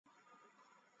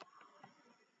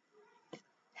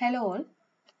Hello all.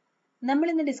 നമ്മൾ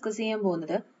ഇന്ന് discuss ചെയ്യാൻ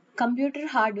പോകുന്നത് കമ്പ്യൂട്ടർ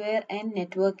ഹാർഡ്വെയർ ആൻഡ്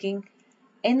നെറ്റ്വർക്കിംഗ്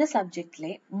എന്ന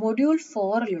സബ്ജക്റ്റിലെ module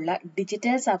 4ലുള്ള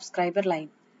digital subscriber line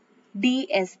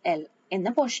DSL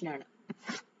എന്ന പോർഷനാണ്.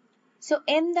 സോ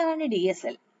എന്താണ്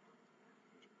DSL?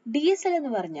 DSL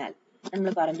എന്ന് പറഞ്ഞാൽ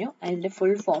നമ്മൾ പറഞ്ഞു അതിന്റെ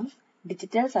full form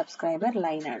digital subscriber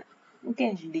line ആണ്. Okay,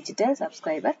 digital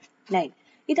subscriber line.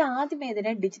 ഇത് ആദ്യമേ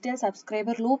ഇതിനെ ഡിജിറ്റൽ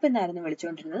സബ്സ്ക്രൈബർ ലൂപ്പ് എന്നായിരുന്നു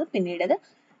വിളിച്ചുകൊണ്ടിരുന്നത്. പിന്നീട്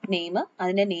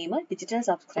അതിന്റെ നെയിം ഡിജിറ്റൽ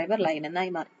സബ്സ്ക്രൈബർ ലൈൻ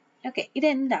എന്നായി മാറി. ഓക്കെ,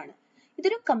 ഇതെന്താണ്?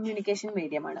 ഇതൊരു കമ്മ്യൂണിക്കേഷൻ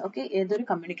മീഡിയമാണ്. ഓക്കെ, ഇതൊരു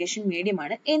കമ്മ്യൂണിക്കേഷൻ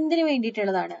മീഡിയമാണ്. എന്തിനു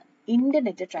വേണ്ടിയിട്ടുള്ളതാണ്?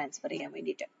 ഇന്റർനെറ്റ് ട്രാൻസ്ഫർ ചെയ്യാൻ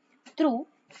വേണ്ടിയിട്ട് through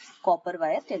copper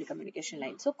wire telecommunication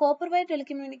line. So copper wire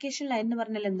telecommunication line എന്ന്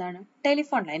പറഞ്ഞാൽ എന്താണ്?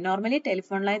 Telephone line. Normally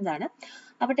telephone lines ആണ്.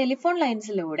 അപ്പൊ ടെലിഫോൺ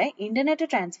ലൈൻസിലൂടെ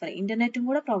ഇന്റർനെറ്റും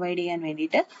കൂടെ പ്രൊവൈഡ് ചെയ്യാൻ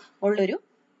വേണ്ടിയിട്ട് ഉള്ളൊരു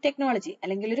ടെക്നോളജി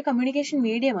അല്ലെങ്കിൽ ഒരു കമ്മ്യൂണിക്കേഷൻ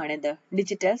മീഡിയമാണ് ഇത്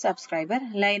ഡിജിറ്റൽ സബ്സ്ക്രൈബർ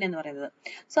ലൈൻ എന്ന് പറയുന്നത്.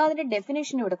 സോ അതിന്റെ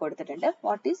ഡെഫിനേഷൻ ഇവിടെ കൊടുത്തിട്ടുണ്ട്.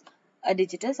 What is a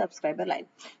digital subscriber line?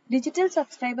 Digital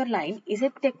subscriber line is a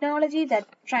technology that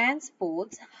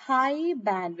transports high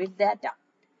bandwidth data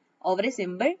over a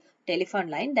simple telephone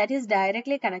line that is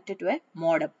directly connected to a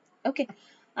modem. Okay,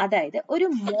 അതായത് ഒരു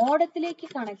മോഡത്തിലേക്ക്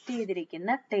connect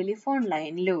ചെയ്തിരിക്കുന്ന telephone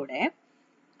ലൈനിലൂടെ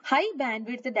high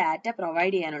bandwidth data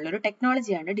provide ചെയ്യാനുള്ള ഒരു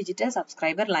ടെക്നോളജിയാണ് digital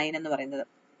subscriber line എന്ന് പറയുന്നത്.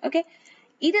 Okay,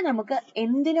 ഇത് നമുക്ക്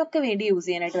എന്തിനൊക്കെ വേണ്ടി യൂസ്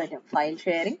ചെയ്യാനായിട്ട് പറ്റും? File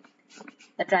sharing,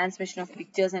 the transmission of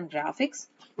pictures and graphics,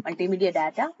 multimedia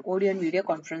data, audio and video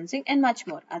conferencing and much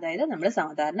more. അതായത്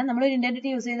നമ്മൾ ഒരു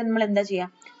ഇന്റർനെറ്റ് യൂസ് ചെയ്ത് നമ്മൾ എന്താ ചെയ്യാം?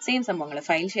 സെയിം സംഭവങ്ങൾ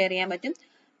ഫയൽ ഷെയർ ചെയ്യാൻ പറ്റും,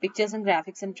 പിക്ചേഴ്സ് ആൻഡ്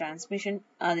ഗ്രാഫിക്സ് ആൻഡ്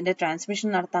അതിന്റെ ട്രാൻസ്മിഷൻ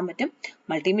നടത്താൻ പറ്റും,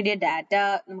 മൾട്ടിമീഡിയ ഡാറ്റ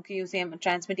നമുക്ക് യൂസ് ചെയ്യാൻ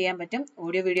ട്രാൻസ്മിറ്റ് ചെയ്യാൻ പറ്റും,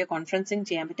 ഓഡിയോ വീഡിയോ കോൺഫറൻസിങ്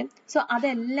ചെയ്യാൻ പറ്റും. സോ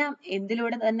അതെല്ലാം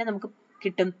എന്തിലൂടെ തന്നെ നമുക്ക്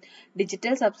കിട്ടും?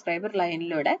 ഡിജിറ്റൽ സബ്സ്ക്രൈബർ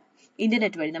ലൈനിലൂടെ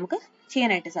ഇന്റർനെറ്റ് വഴി നമുക്ക്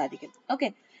ചെയ്യാനായിട്ട് സാധിക്കും. ഓക്കെ,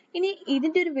 ഇനി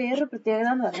ഇതിന്റെ ഒരു വേറൊരു പ്രത്യേകത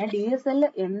എന്ന് പറഞ്ഞാൽ DSL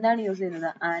എന്താണ് യൂസ് ചെയ്യുന്നത്?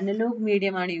 അനലോഗ്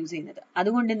മീഡിയം ആണ് യൂസ് ചെയ്യുന്നത്.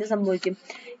 അതുകൊണ്ട് എന്ത് സംഭവിക്കും?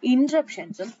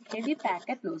 ഇന്ററപ്ഷൻസും ഹെവി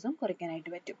പാക്കറ്റ് ലോസും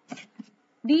കുറയ്ക്കാനായിട്ട് പറ്റും.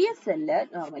 DSL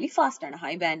നോർമലി ഫാസ്റ്റ് ആണ്,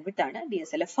 ഹൈ ബാൻഡ്വിഡ്ത്ത് ആണ്.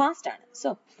 DSL ഫാസ്റ്റ് ആണ്.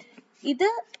 സോ ഇത്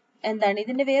എന്താണ്?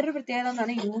 ഇതിന്റെ വേറൊരു പ്രത്യേകത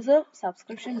എന്നാണ് യൂസർ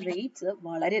സബ്സ്ക്രിപ്ഷൻ റേറ്റ്സ്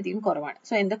വളരെയധികം കുറവാണ്.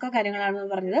 സോ എന്തൊക്കെ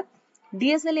കാര്യങ്ങളാണെന്ന് പറഞ്ഞത്?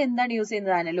 DSL എന്താണ് യൂസ്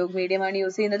ചെയ്യുന്നത്? അനലോഗ് മീഡിയം ആണ്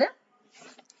യൂസ് ചെയ്യുന്നത്.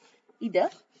 ഇത്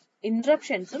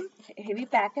ഇന്ററപ്ഷൻസും ഹെവി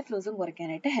പാക്കറ്റ് ലോസും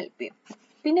കുറയ്ക്കാനായിട്ട് ഹെൽപ്പ് ചെയ്യും.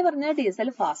 പിന്നെ പറഞ്ഞത് DSL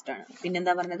ഫാസ്റ്റ് ആണ്.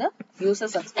 പിന്നെന്താ പറഞ്ഞത്? യൂസർ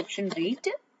സബ്സ്ക്രിപ്ഷൻ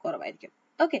റേറ്റ് കുറവായിരിക്കും.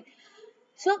 ഓക്കെ,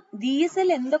 സോ DSL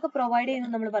എന്തൊക്കെ പ്രൊവൈഡ്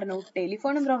ചെയ്യുന്നു നമ്മൾ പറഞ്ഞു?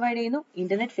 ടെലിഫോണും പ്രൊവൈഡ് ചെയ്യുന്നു,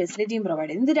 ഇന്റർനെറ്റ് ഫെസിലിറ്റിയും പ്രൊവൈഡ്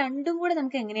ചെയ്യുന്നു. ഇത് രണ്ടും കൂടെ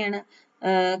നമുക്ക് എങ്ങനെയാണ്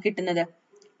കിട്ടുന്നത്?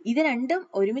 ഇത് രണ്ടും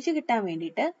ഒരുമിച്ച് കിട്ടാൻ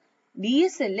വേണ്ടിയിട്ട്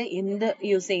DSL എന്ത്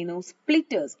യൂസ് ചെയ്യുന്നു?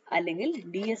 സ്പ്ലിറ്റേഴ്സ് അല്ലെങ്കിൽ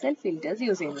DSL ഫിൽറ്റേഴ്സ്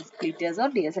യൂസ് ചെയ്യുന്നു. Splitters or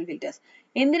DSL filters.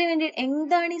 എന്തിനു വേണ്ടി?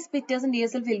 എന്താണ് ഈ സ്പ്ലിറ്റേഴ്സും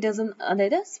DSL ഫിൽറ്റേഴ്സും?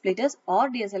 അതായത് സ്പ്ലിറ്റേഴ്സ് ഓർ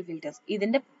DSL ഫിൽറ്റേഴ്സ്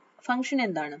ഇതിന്റെ ഫംഗ്ഷൻ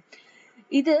എന്താണ്?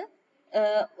 ഇത്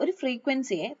ഒരു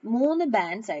ഫ്രീക്വൻസിയെ 3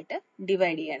 ബാൻഡ്സ് ആയിട്ട്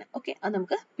ഡിവൈഡ് ചെയ്യാണ്. ഓക്കെ, അത്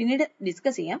നമുക്ക് പിന്നീട്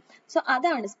ഡിസ്കസ് ചെയ്യാം. സോ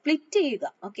അതാണ് സ്പ്ലിറ്റ്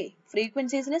ചെയ്യുക. ഓക്കെ,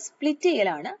 ഫ്രീക്വൻസീസിനെ സ്പ്ലിറ്റ്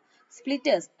ചെയ്യലാണ്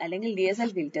സ്പ്ലിറ്റേഴ്സ് അല്ലെങ്കിൽ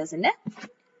DSL ഫിൽറ്റേഴ്സിന്റെ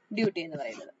ഡ്യൂട്ടി എന്ന്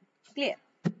പറയുന്നത്. ക്ലിയർ?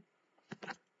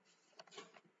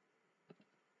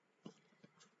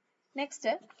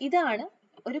 നെക്സ്റ്റ്, ഇതാണ്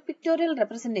ഒരു പിക്ടോറിയൽ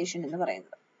റെപ്രസെന്റേഷൻ എന്ന്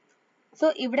പറയുന്നത്. സോ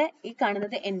ഇവിടെ ഈ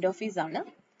കാണുന്നത് എൻഡ് ഓഫീസ് ആണ്.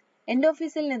 എൻഡ്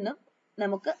ഓഫീസിൽ നിന്നും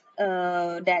നമുക്ക്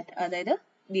ഡാറ്റ, അതായത്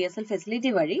DSL ഫെസിലിറ്റി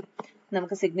വഴി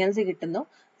നമുക്ക് സിഗ്നൽസ് കിട്ടുന്നു.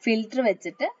 ഫിൽറ്റർ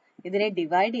വെച്ചിട്ട് ഇതിനെ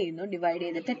ഡിവൈഡ് ചെയ്യുന്നു. ഡിവൈഡ്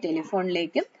ചെയ്തിട്ട്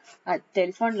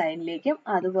ടെലിഫോൺ ലൈനിലേക്കും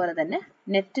അതുപോലെ തന്നെ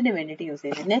നെറ്റിന് വേണ്ടിയിട്ട് യൂസ്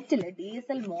ചെയ്യുന്നു. നെറ്റിൽ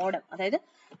DSL മോഡം, അതായത്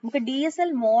നമുക്ക്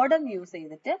DSL മോഡം യൂസ്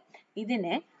ചെയ്തിട്ട്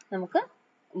ഇതിനെ നമുക്ക്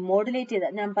മോഡുലേറ്റ് ചെയ്ത,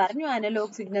 ഞാൻ പറഞ്ഞു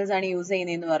അനലോഗ് സിഗ്നൽസ് ആണ് യൂസ്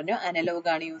ചെയ്യുന്നതെന്ന് പറഞ്ഞു. അനലോഗ്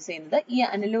ആണ് യൂസ് ചെയ്യുന്നത്. ഈ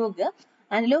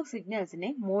അനലോഗ് സിഗ്നൽസിനെ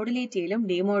മോഡുലേറ്റ് ചെയ്യലും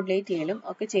ഡിമോഡുലേറ്റ് ചെയ്യലും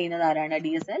ഒക്കെ ചെയ്യുന്നത് ആരാണ്?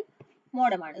 DSL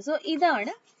മോഡമാണ്. സോ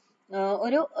ഇതാണ്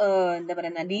ഒരു എന്താ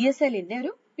പറയുന്ന DSLന്റെ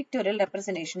ഒരു പിക്ടോറിയൽ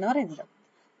റെപ്രസെന്റേഷൻ എന്ന് പറയുന്നത്.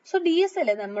 സോ DSL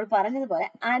നമ്മൾ പറഞ്ഞതുപോലെ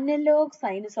അനലോഗ്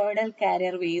സൈനുസോയിഡൽ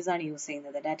കാരിയർ വേവ്സ് ആണ് യൂസ്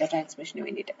ചെയ്യുന്നത് ഡാറ്റ ട്രാൻസ്മിഷന്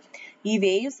വേണ്ടിയിട്ട്. ഈ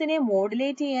വേവ്സിനെ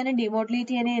മോഡുലേറ്റ് ചെയ്യാനും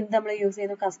ഡിമോഡുലേറ്റ് ചെയ്യാനും എന്ത് നമ്മൾ യൂസ്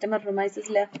ചെയ്യുന്നു? കസ്റ്റമർ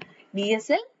പ്രിമൈസസിൽ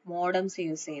DSL മോഡംസ്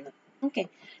യൂസ് ചെയ്യുന്നു. ഓക്കെ,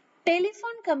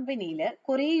 ടെലിഫോൺ കമ്പനിയിൽ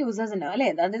കുറെ യൂസേഴ്സ് ഉണ്ടാവും അല്ലെ?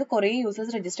 അതായത് കുറെ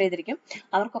യൂസേഴ്സ് രജിസ്റ്റർ ചെയ്തിരിക്കും.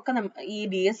 അവർക്കൊക്കെ ഈ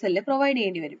DSL പ്രൊവൈഡ്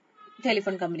ചെയ്യേണ്ടി വരും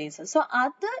ടെലിഫോൺ കമ്പനീസ്. സോ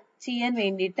അത് ചെയ്യാൻ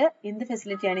വേണ്ടിയിട്ട് എന്ത്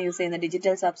ഫെസിലിറ്റിയാണ് യൂസ് ചെയ്യുന്നത്?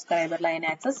 Digital subscriber line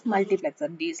access multiplexer,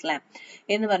 DSLAM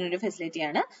എന്ന് പറഞ്ഞൊരു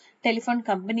ഫെസിലിറ്റിയാണ് ടെലിഫോൺ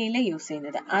കമ്പനിയിൽ യൂസ്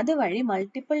ചെയ്യുന്നത്. അതുവഴി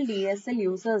മൾട്ടിപ്പിൾ DSL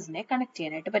യൂസേഴ്സിനെ കണക്ട്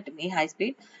ചെയ്യാനായിട്ട് പറ്റും ഈ ഹൈ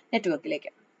സ്പീഡ്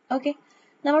നെറ്റ്വർക്കിലേക്ക്. ഓക്കെ,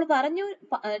 നമ്മൾ പറഞ്ഞു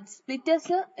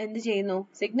സ്പ്ലിറ്റേഴ്സ് എന്ത് ചെയ്യുന്നു?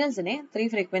 സിഗ്നൽസിനെ 3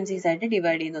 ഫ്രീക്വൻസീസ് ആയിട്ട്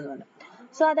ഡിവൈഡ് ചെയ്യുന്നു എന്ന് പറഞ്ഞു.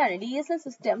 സോ അതാണ് DSL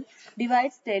system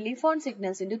divides telephone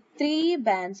signals into 3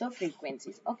 bands of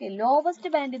frequencies. Okay, lowest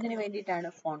band ഇതിന് വേണ്ടിയിട്ടാണ്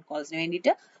ഫോൺ കോൾസിന്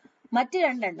വേണ്ടിയിട്ട്. മറ്റ്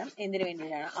രണ്ടെണ്ണം എന്തിനു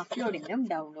വേണ്ടിയിട്ടാണ്? അപ്ലോഡിങ്ങിനും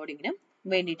ഡൗൺലോഡിങ്ങിനും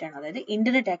വേണ്ടിയിട്ടാണ്. അതായത്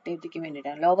ഇന്റർനെറ്റ് ആക്ടിവിറ്റിക്ക്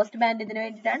വേണ്ടിയിട്ടാണ്. ലോവസ്റ്റ് ബാൻഡ് ഇതിന്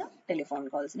വേണ്ടിയിട്ടാണ് ടെലിഫോൺ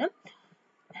കോൾസിനും.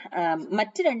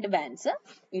 മറ്റ് 2 ബാൻഡ്സ്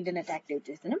ഇന്റർനെറ്റ്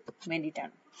ആക്ടിവിറ്റീസിനും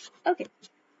വേണ്ടിയിട്ടാണ്. ഓക്കെ,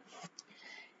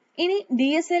 ഇനി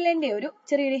DSLന്റെ ഒരു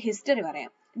ചെറിയൊരു ഹിസ്റ്ററി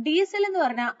പറയാം. DSL എന്ന്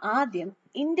പറഞ്ഞാൽ ആദ്യം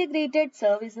integrated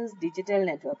services digital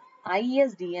network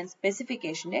ISDN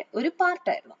സ്പെസിഫിക്കേഷന്റെ ഒരു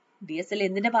പാർട്ടായിരുന്നു. DSL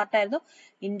എന്തിന്റെ പാർട്ടായിരുന്നു?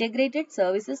 ഇന്റഗ്രേറ്റഡ്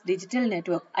സർവീസസ് ഡിജിറ്റൽ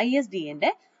നെറ്റ്വർക്ക്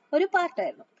ISDNന്റെ ഒരു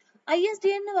പാർട്ടായിരുന്നു.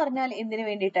 ISDN എന്ന് പറഞ്ഞാൽ എന്തിനു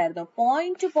വേണ്ടിയിട്ടായിരുന്നു?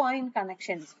 Point two point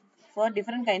connections four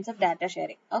different kinds of data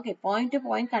sharing. Okay, point two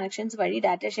point connections വഴി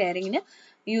ഡാറ്റ ഷെയറിംഗിന്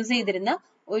യൂസ് ചെയ്തിരുന്ന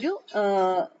ഒരു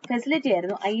ഫെസിലിറ്റി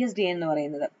ആയിരുന്നു ISDN എന്ന്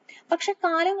പറയുന്നത്. പക്ഷെ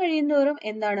കാലം കഴിയുന്തോറും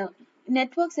എന്താണ്,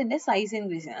 നെറ്റ്വർക്ക്സിന്റെ സൈസ്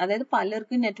ഇൻക്രീസ് ചെയ്യും. അതായത്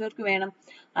പലർക്കും നെറ്റ്വർക്ക് വേണം,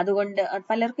 അതുകൊണ്ട്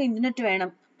പലർക്കും ഇന്റർനെറ്റ്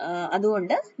വേണം,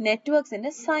 അതുകൊണ്ട് നെറ്റ്വർക്ക്സിന്റെ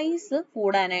സൈസ്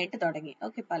കൂടാനായിട്ട് തുടങ്ങി.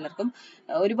 ഓക്കെ, പലർക്കും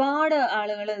ഒരുപാട്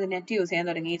ആളുകൾ നെറ്റ് യൂസ് ചെയ്യാൻ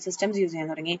തുടങ്ങി, സിസ്റ്റംസ് യൂസ് ചെയ്യാൻ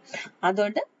തുടങ്ങി,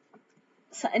 അതുകൊണ്ട്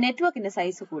നെറ്റ്വർക്കിന്റെ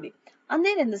സൈസ് കൂടി.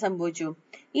 അന്നേരം എന്ത് സംഭവിച്ചു?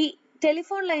 ഈ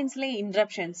ടെലിഫോൺ ലൈൻസിലെ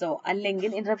ഇന്ററപ്ഷൻസോ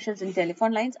അല്ലെങ്കിൽ ഇന്ററപ്ഷൻസ് ഇൻ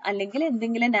ടെലിഫോൺ ലൈൻസ് അല്ലെങ്കിൽ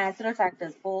എന്തെങ്കിലും നാച്ചുറൽ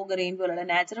ഫാക്ടേഴ്സ്, ഫോഗ്, റെയിൻ പോലുള്ള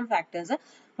നാച്ചുറൽ ഫാക്ടേഴ്സ്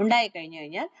ഉണ്ടായി കഴിഞ്ഞു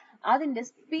കഴിഞ്ഞാൽ അതിന്റെ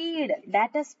സ്പീഡ്,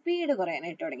 ഡാറ്റ സ്പീഡ്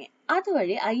കുറയാനായിട്ട് തുടങ്ങി.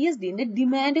 അതുവഴി ISDന്റെ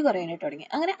ഡിമാൻഡ് കുറയാനായിട്ട് തുടങ്ങി.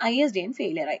 അങ്ങനെ ISDN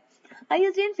ഫെയിലിയർ ആയി.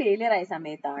 ISDN ഫെയിലിയർ ആയ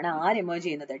സമയത്താണ് എമേർജ്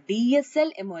ചെയ്യുന്നത്? DSL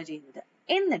എമേർജ് ചെയ്യുന്നത്.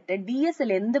 എന്നിട്ട്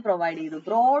DSL എന്ത് പ്രൊവൈഡ് ചെയ്തു?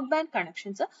 ബ്രോഡ്ബാൻഡ്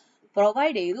കണക്ഷൻസ്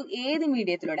പ്രൊവൈഡ് ചെയ്തു. ഏത്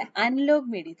മീഡിയത്തിലൂടെ? അനലോഗ്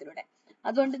മീഡിയത്തിലൂടെ.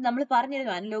 അതുകൊണ്ട് നമ്മൾ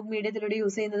പറഞ്ഞിരുന്നു അനലോഗ് മീഡിയത്തിലൂടെ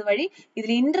യൂസ് ചെയ്യുന്നത് വഴി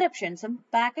ഇതിൽ ഇന്ററപ്ഷൻസും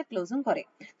പാക്കറ്റ് ലോസും കുറയും.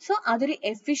 സോ അതൊരു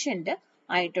എഫിഷ്യന്റ്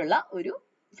ആയിട്ടുള്ള ഒരു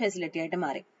ഫെസിലിറ്റി ആയിട്ട്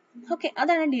മാറി. ഓക്കെ,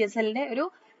 അതാണ് DSLന്റെ ഒരു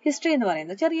ഹിസ്റ്ററി എന്ന്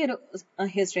പറയുന്നത്, ചെറിയൊരു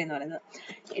ഹിസ്റ്ററി എന്ന് പറയുന്നത്.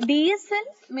 DSL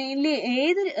മെയിൻലി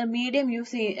ഏത് മീഡിയം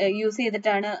യൂസ്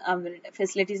ചെയ്തിട്ടാണ് അവരുടെ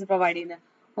ഫെസിലിറ്റീസ് പ്രൊവൈഡ് ചെയ്യുന്നത്?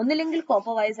 ഒന്നില്ലെങ്കിൽ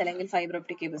കോപ്പർ വൈസ് അല്ലെങ്കിൽ fibre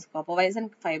optic cables. Copper wise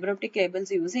and fibre optic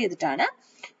cables use ചെയ്തിട്ടാണ്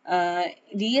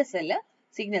DSL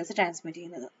സിഗ്നൽസ് ട്രാൻസ്മിറ്റ്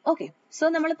ചെയ്യുന്നത്. ഓക്കെ, സോ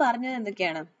നമ്മൾ പറഞ്ഞത്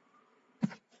എന്തൊക്കെയാണ്?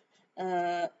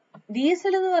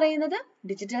 DSL എന്ന് പറയുന്നത്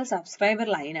ഡിജിറ്റൽ സബ്സ്ക്രൈബർ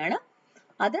ലൈൻ ആണ്.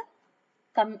 അത്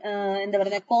എന്താ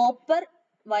പറയുക, copper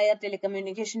wire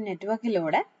telecommunication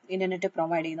നെറ്റ്വർക്കിലൂടെ internet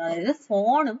provide ചെയ്യുന്നു. അതായത്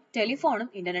ഫോണും ടെലിഫോണും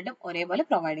ഇന്റർനെറ്റും ഒരേപോലെ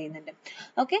പ്രൊവൈഡ് ചെയ്യുന്നുണ്ട്.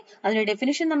 ഓക്കെ, അതിന്റെ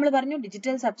ഡെഫിനിഷൻ നമ്മൾ പറഞ്ഞു.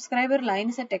 Digital subscriber line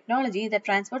is A technology that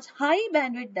ട്രാൻസ്പോർട്സ് high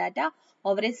bandwidth data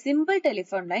over A simple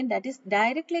telephone line that is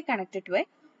directly connected to A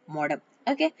modem.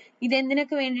 Okay, ഇത്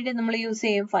എന്തിനൊക്കെ വേണ്ടിയിട്ട് നമ്മൾ യൂസ്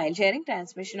ചെയ്യും? File sharing,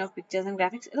 transmission of pictures and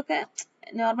graphics. ഇതൊക്കെ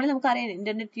normally നമുക്കറിയാം,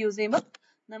 internet use ചെയ്യുമ്പോൾ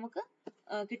നമുക്ക്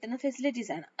കിട്ടുന്ന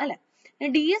ഫെസിലിറ്റീസ് ആണ് അല്ലെ.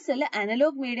 DSL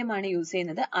അനലോഗ് മീഡിയം ആണ് യൂസ്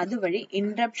ചെയ്യുന്നത്. അതുവഴി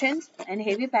interruptions and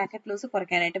heavy packet loss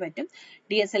കുറയ്ക്കാനായിട്ട് പറ്റും.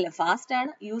 DSL ഫാസ്റ്റ്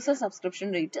ആണ്, യൂസർ സബ്സ്ക്രിപ്ഷൻ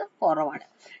റേറ്റ് കുറവാണ്.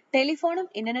 ടെലിഫോണും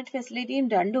ഇന്റർനെറ്റ് ഫെസിലിറ്റിയും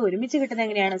രണ്ടും ഒരുമിച്ച് കിട്ടുന്നത്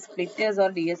എങ്ങനെയാണ്? Splitters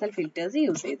or DSL filters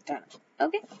use ചെയ്തിട്ടാണ്.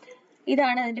 ഓക്കെ,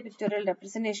 ഇതാണ് അതിന്റെ പിക്ചറൽ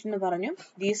റെപ്രസെന്റേഷൻ എന്ന് പറഞ്ഞു.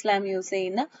 DSLAM യൂസ്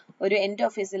ചെയ്യുന്ന ഒരു എൻഡ്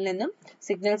ഓഫീസിൽ നിന്നും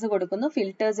സിഗ്നൽസ് കൊടുക്കുന്നു.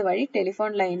 ഫിൽറ്റേഴ്സ് വഴി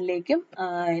ടെലിഫോൺ ലൈനിലേക്കും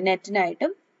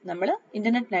നെറ്റിനായിട്ടും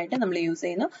ഇന്റർനെറ്റിനായിട്ട് നമ്മൾ യൂസ്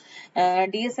ചെയ്യുന്നു.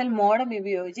 DSL മോഡം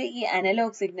ഉപയോഗിച്ച് ഈ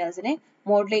അനലോഗ് സിഗ്നൽസിനെ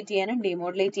മോഡുലേറ്റ് ചെയ്യാനും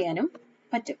ഡിമോഡുലേറ്റ് ചെയ്യാനും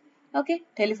പറ്റും. Okay,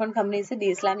 telephone companies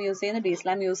DSLAM use ചെയ്യുന്നു.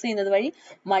 DSLAM യൂസ് ചെയ്യുന്നത് വഴി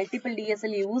മൾട്ടിപ്പിൾ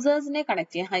DSL യൂസേഴ്സിനെ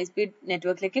കണക്ട് ചെയ്യാൻ, ഹൈ സ്പീഡ്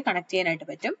നെറ്റ്വർക്കിലേക്ക് കണക്ട് ചെയ്യാനായിട്ട്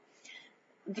പറ്റും.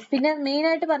 പിന്നെ മെയിൻ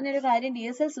ആയിട്ട് പറഞ്ഞൊരു കാര്യം,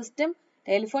 DSL സിസ്റ്റം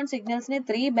ടെലിഫോൺ സിഗ്നൽസിനെ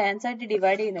 3 ബാൻഡ്സ് ആയിട്ട്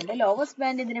ഡിവൈഡ് ചെയ്യുന്നുണ്ട്. ലോവസ്റ്റ്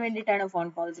ബാൻഡ് ഇതിന് വേണ്ടിയിട്ടാണ്, ഫോൺ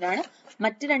കോൾസിനാണ്.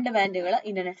 മറ്റ് 2 ബാൻഡുകൾ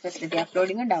ഇന്റർനെറ്റ് ഫെസിലിറ്റി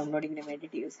അപ്ലോഡിങ്ങും ഡൗൺലോഡിങ്ങിനും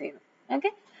വേണ്ടിയിട്ട് യൂസ് ചെയ്യുന്നു.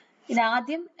 ഓക്കെ,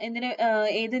 ഇതാദ്യം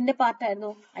ഏതിന്റെ പാർട്ടായിരുന്നു?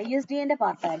 ISDNന്റെ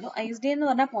പാർട്ടായിരുന്നു. ISDN എന്ന്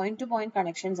പറഞ്ഞാൽ പോയിന്റ് ടു പോയിന്റ്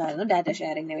കണക്ഷൻസ് ആയിരുന്നു ഡാറ്റ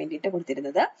ഷെയറിംഗിന് വേണ്ടിയിട്ട്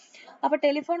കൊടുത്തിരുന്നത്. അപ്പൊ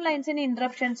telephone ലൈൻസിന്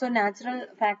ഇന്ററപ്ഷൻസോ natural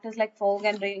factors like fog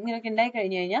and rain ഇങ്ങനെയൊക്കെ ഉണ്ടായി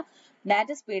കഴിഞ്ഞു കഴിഞ്ഞാൽ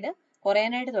ഡാറ്റ സ്പീഡ്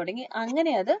കുറയാനായിട്ട് തുടങ്ങി.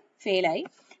 അങ്ങനെ അത്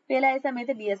ഫെയിലായ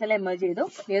സമയത്ത് DSL എമേർജ് ചെയ്തു.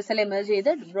 DSL എമേർജ്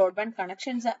ചെയ്ത് broadband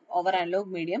connections over analogue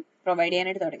medium provide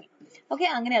ചെയ്യാനായിട്ട് തുടങ്ങി. ഓക്കെ,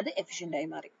 അങ്ങനെ അത് എഫിഷ്യന്റ് ആയി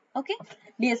മാറി. ഓക്കെ,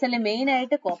 DSL മെയിൻ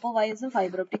ആയിട്ട് കോപ്പർ വയർസും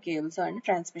ഫൈബർ ഒപ്റ്റിക് കേബിൾസും ആണ്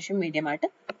ട്രാൻസ്മിഷൻ മീഡിയം ആയിട്ട്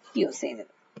യൂസ്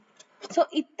ചെയ്യുന്നത്. സോ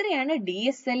ഇത്രയാണ്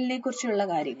DSLനെ കുറിച്ചുള്ള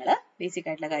കാര്യങ്ങൾ, ബേസിക്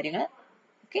ആയിട്ടുള്ള കാര്യങ്ങൾ.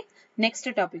 ഓക്കെ,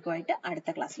 നെക്സ്റ്റ് ടോപ്പിക്കുമായിട്ട്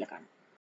അടുത്ത ക്ലാസ്സിൽ കാണാം.